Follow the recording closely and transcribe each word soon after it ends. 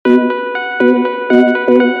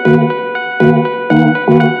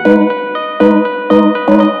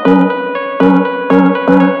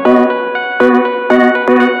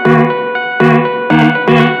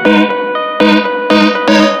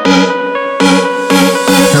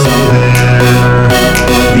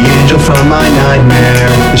From my nightmare,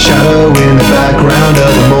 the shadow in the background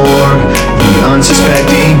of the morgue, the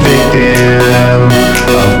unsuspecting victim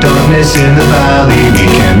of darkness in the valley. We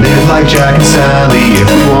can live like Jack and Sally if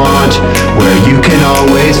we want, where you can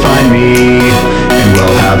always find me. And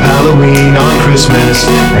we'll have Halloween on Christmas,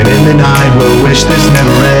 and in the night we'll wish this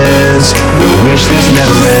never ends. We'll wish this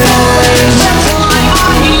never ends.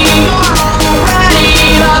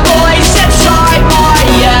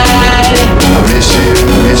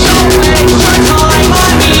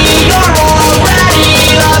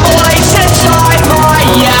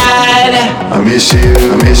 I miss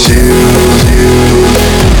you, I miss you.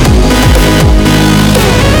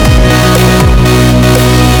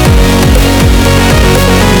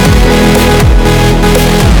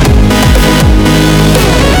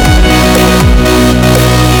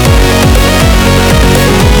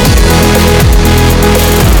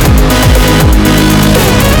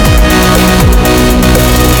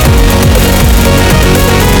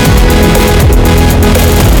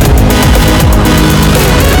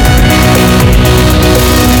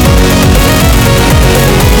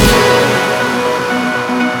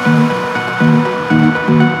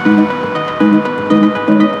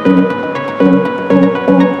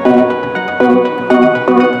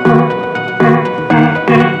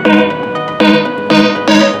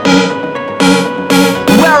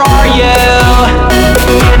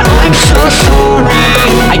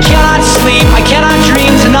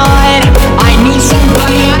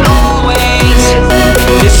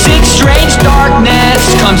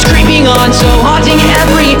 Comes creeping on, so haunting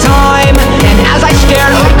every time.